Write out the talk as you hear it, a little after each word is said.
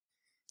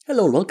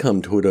Hello and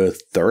welcome to the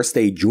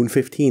Thursday, June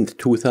 15th,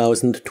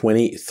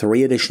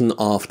 2023 edition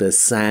of the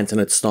SANS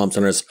and Storm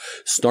Center's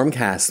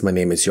Stormcast. My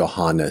name is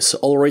Johannes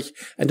Ulrich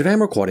and today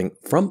I'm recording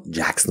from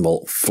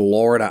Jacksonville,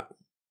 Florida.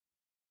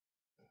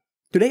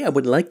 Today I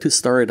would like to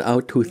start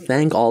out to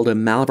thank all the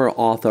malware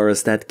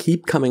authors that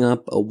keep coming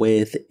up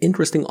with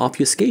interesting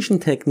obfuscation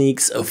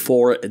techniques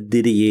for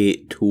Didier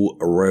to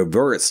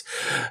reverse.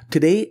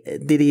 Today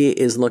Didier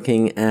is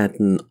looking at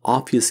an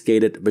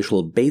obfuscated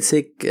Visual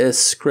Basic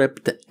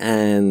script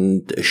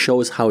and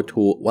shows how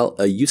to,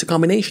 use a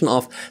combination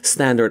of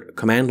standard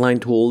command line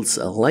tools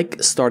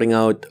like starting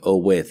out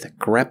with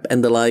grep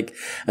and the like,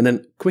 and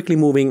then quickly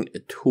moving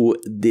to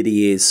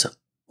Didier's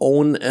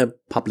own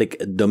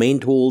public domain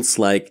tools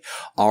like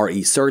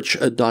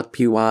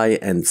research.py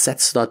and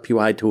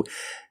sets.py to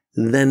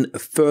then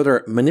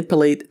further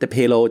manipulate the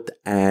payload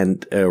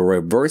and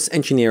reverse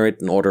engineer it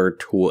in order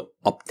to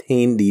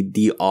obtain the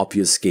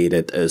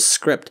deobfuscated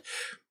script.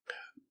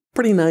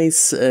 Pretty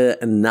nice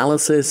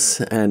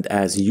analysis, and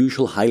as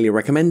usual, highly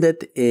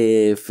recommended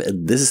if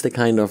this is the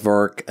kind of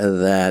work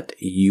that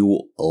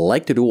you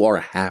like to do or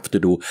have to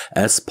do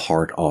as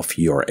part of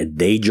your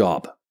day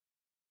job.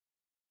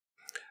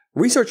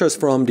 Researchers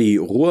from the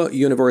Ruhr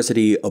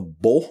University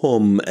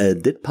Bochum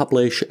did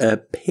publish a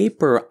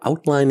paper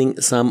outlining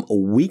some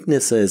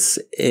weaknesses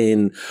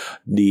in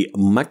the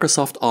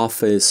Microsoft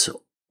Office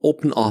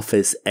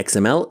OpenOffice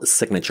XML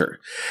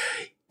signature.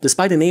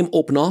 Despite the name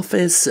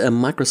OpenOffice,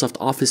 Microsoft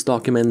Office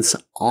documents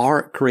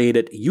are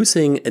created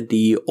using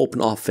the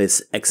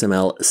OpenOffice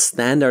XML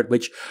standard,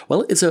 which,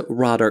 is a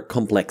rather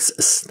complex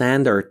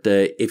standard.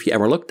 If you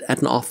ever looked at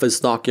an Office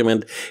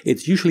document,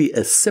 it's usually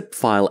a zip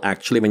file,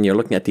 actually, when you're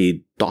looking at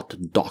the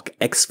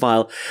 .docx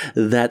file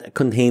that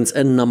contains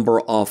a number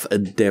of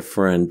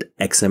different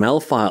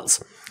XML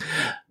files.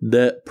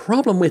 The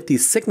problem with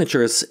these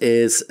signatures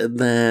is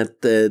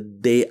that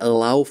they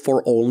allow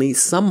for only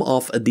some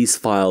of these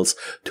files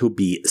to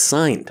be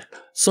signed.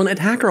 So an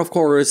attacker, of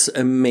course,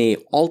 may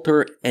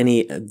alter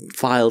any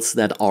files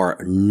that are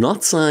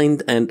not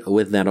signed and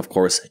with that, of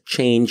course,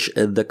 change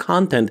the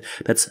content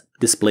that's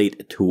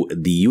displayed to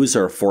the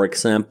user. For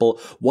example,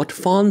 what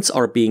fonts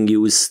are being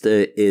used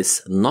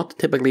is not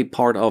typically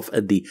part of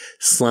the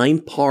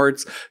signed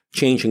parts.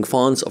 Changing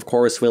fonts, of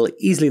course, will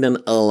easily then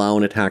allow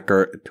an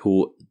attacker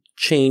to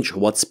change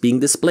what's being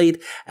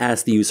displayed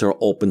as the user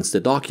opens the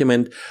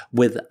document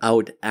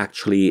without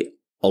actually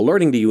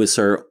alerting the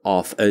user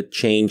of a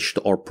changed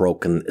or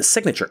broken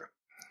signature.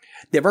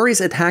 There are various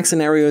attack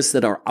scenarios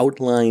that are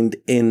outlined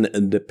in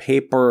the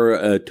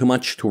paper, too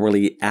much to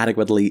really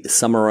adequately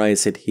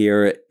summarize it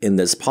here in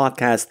this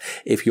podcast.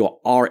 If you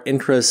are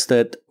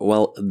interested,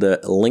 the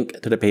link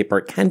to the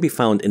paper can be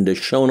found in the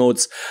show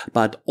notes.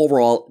 But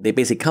overall, they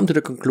basically come to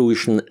the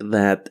conclusion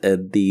that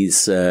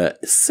these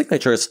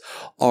signatures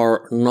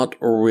are not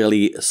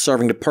really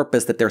serving the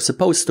purpose that they're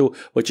supposed to,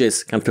 which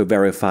is kind of to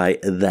verify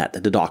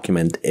that the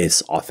document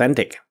is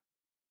authentic.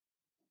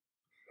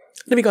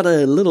 Then we got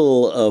a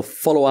little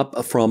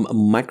follow-up from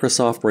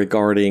Microsoft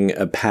regarding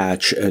a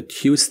patch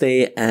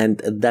Tuesday,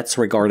 and that's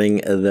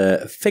regarding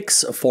the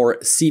fix for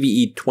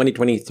CVE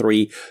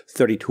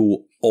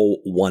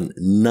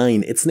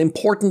 2023-32019. It's an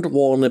important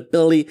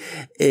vulnerability.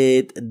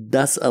 It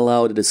does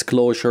allow the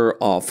disclosure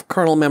of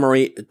kernel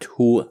memory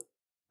to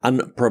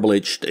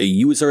unprivileged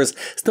users.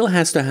 Still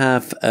has to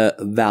have a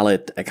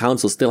valid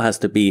account, so still has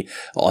to be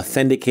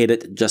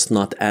authenticated, just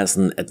not as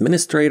an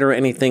administrator or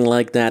anything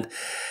like that.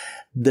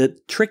 The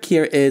trick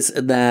here is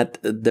that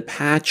the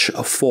patch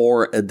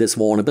for this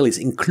vulnerability is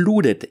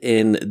included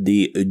in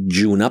the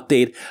June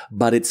update,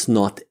 but it's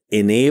not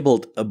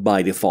enabled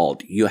by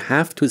default. You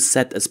have to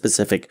set a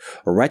specific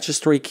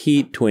registry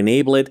key to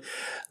enable it.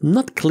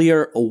 Not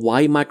clear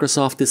why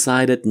Microsoft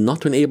decided not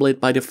to enable it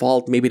by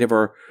default. Maybe they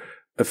were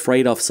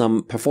afraid of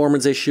some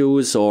performance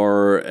issues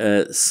or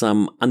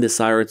some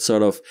undesired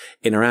sort of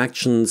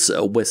interactions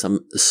with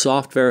some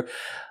software.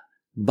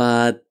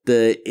 But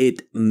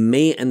it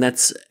may, and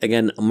that's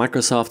again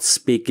Microsoft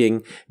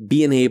speaking,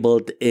 be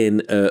enabled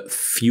in a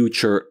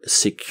future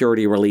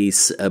security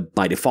release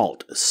by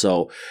default.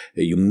 So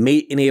you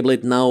may enable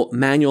it now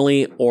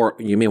manually, or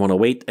you may want to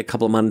wait a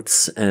couple of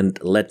months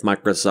and let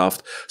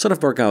Microsoft sort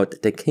of work out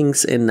the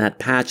kinks in that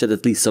patch,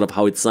 at least sort of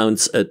how it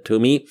sounds to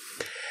me.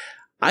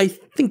 I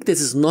think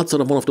this is not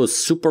sort of one of those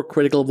super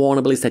critical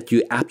vulnerabilities that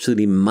you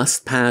absolutely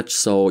must patch,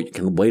 so you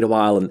can wait a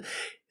while and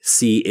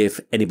see if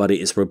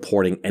anybody is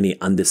reporting any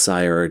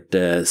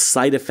undesired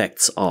side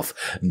effects of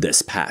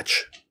this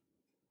patch.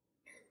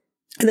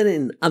 And then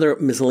in other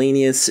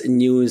miscellaneous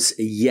news,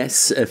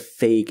 yes,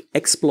 fake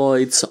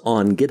exploits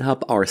on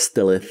GitHub are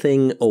still a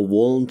thing. A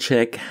Vuln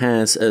check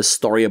has a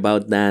story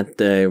about that,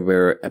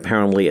 where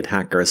apparently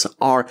attackers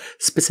are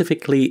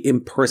specifically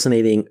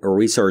impersonating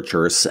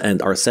researchers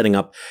and are setting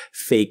up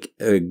fake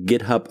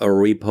GitHub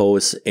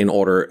repos in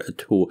order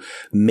to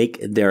make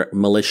their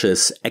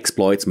malicious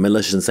exploits,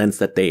 malicious in the sense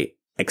that they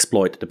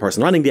exploit the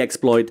person running the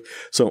exploit.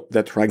 So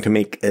they're trying to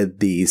make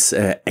these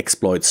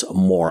exploits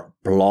more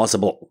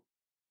plausible.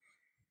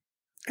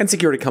 And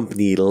security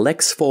company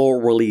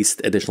Lexfo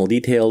released additional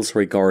details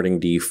regarding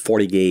the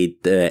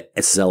Fortigate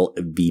SSL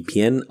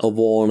VPN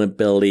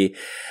vulnerability.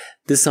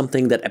 This is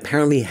something that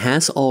apparently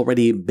has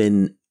already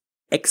been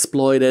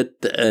exploited,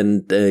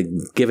 and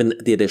given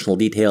the additional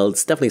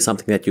details, definitely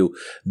something that you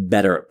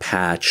better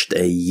patched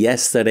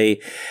yesterday.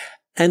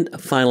 And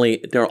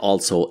finally, there are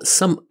also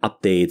some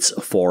updates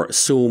for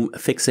Zoom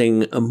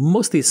fixing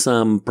mostly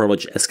some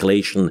privilege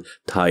escalation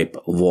type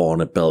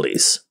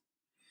vulnerabilities.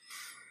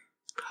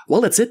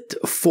 Well, that's it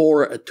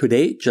for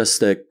today.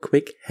 Just a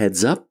quick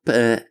heads up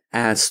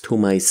as to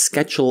my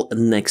schedule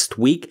next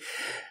week.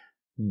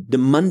 The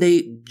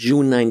Monday,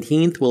 June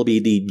 19th will be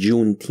the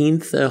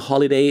Juneteenth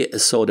holiday,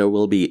 so there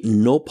will be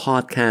no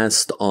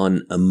podcast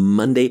on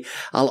Monday.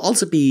 I'll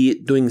also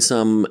be doing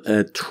some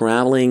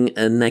traveling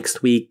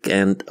next week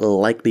and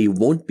likely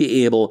won't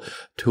be able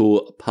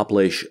to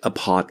publish a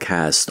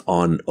podcast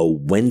on a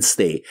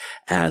Wednesday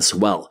as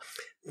well.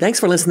 Thanks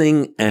for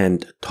listening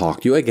and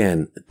talk to you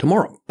again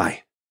tomorrow.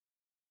 Bye.